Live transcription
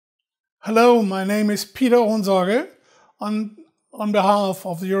Hello, my name is Peter Ohnsorge. On behalf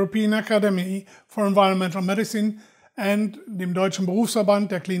of the European Academy for Environmental Medicine and dem Deutschen Berufsverband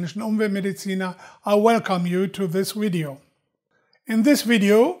der klinischen Umweltmediziner, I welcome you to this video. In this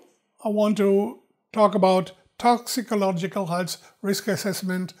video, I want to talk about toxicological health risk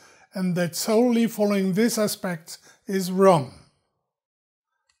assessment, and that solely following these aspects is wrong.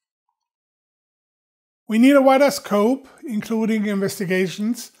 We need a wider scope, including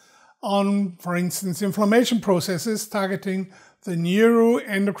investigations on, for instance, inflammation processes targeting the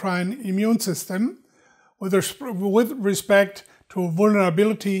neuroendocrine immune system with respect to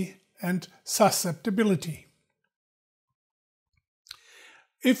vulnerability and susceptibility.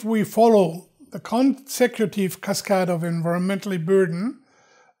 If we follow the consecutive cascade of environmental burden,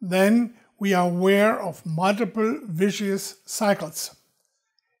 then we are aware of multiple vicious cycles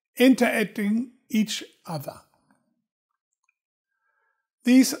interacting each other.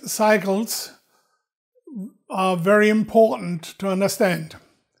 These cycles are very important to understand.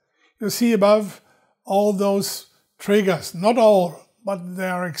 You see above all those triggers, not all, but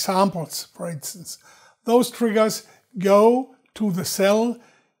there are examples, for instance. Those triggers go to the cell,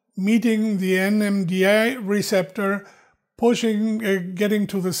 meeting the NMDA receptor, getting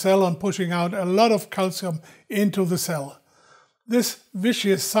to the cell and pushing out a lot of calcium into the cell. This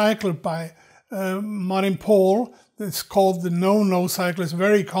vicious cycle by Martin Pol, it's called the no-no cycle, is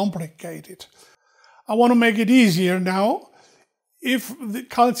very complicated. I want to make it easier now. If the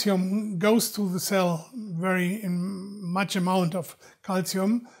calcium goes to the cell, in much amount of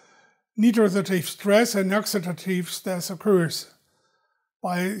calcium, nitrosative stress and oxidative stress occurs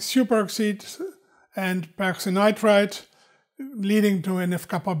by superoxide and peroxynitrite, leading to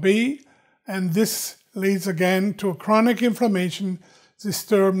NF-kappa-B, and this leads again to chronic inflammation,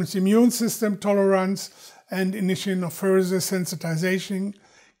 disturbance immune system tolerance, and initiation of further sensitization,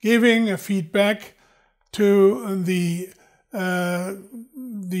 giving a feedback to the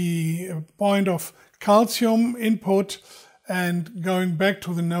point of calcium input and going back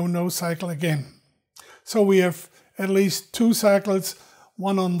to the no-no cycle again. So we have at least two cycles,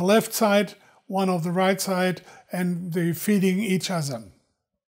 one on the left side, one on the right side, and they're feeding each other.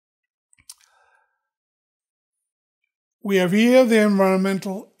 We have here the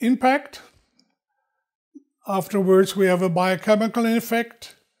environmental impact. Afterwards, we have a biochemical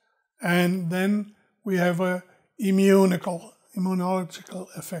effect, and then we have a immunological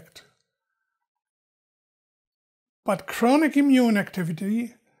effect. But chronic immune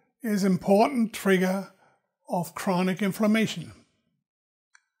activity is an important trigger of chronic inflammation.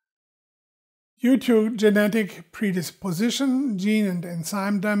 Due to genetic predisposition, gene and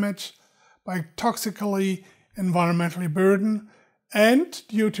enzyme damage, by toxically environmentally burden, and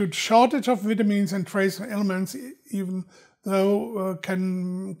due to shortage of vitamins and trace elements, even though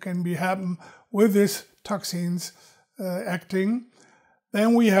can happen with these toxins acting,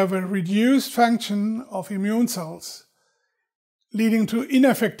 then we have a reduced function of immune cells, leading to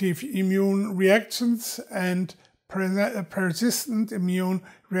ineffective immune reactions and persistent immune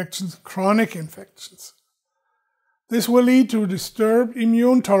reactions, chronic infections. This will lead to disturbed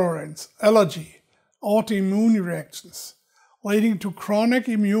immune tolerance, allergy, autoimmune reactions, leading to chronic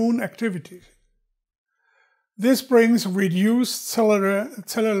immune activity. This brings reduced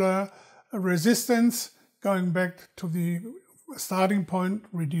cellular resistance, going back to the starting point,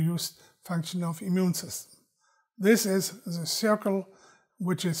 reduced function of immune system. This is the circle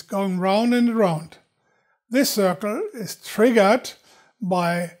which is going round and round. This circle is triggered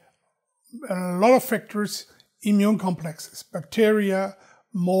by a lot of factors, immune complexes, bacteria,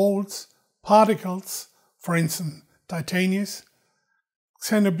 molds, particles, for instance, titanium,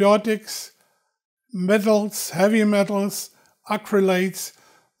 xenobiotics, metals, heavy metals, acrylates.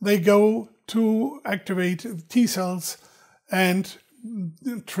 They go to activate T cells and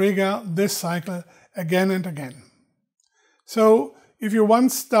trigger this cycle again and again. So if you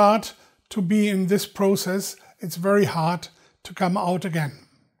once start to be in this process, it's very hard to come out again.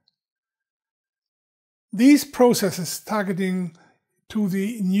 These processes targeting to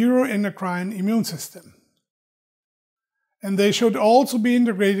the neuroendocrine immune system, and they should also be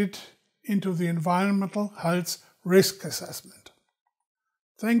integrated into the environmental health risk assessment.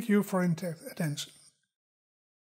 Thank you for attention.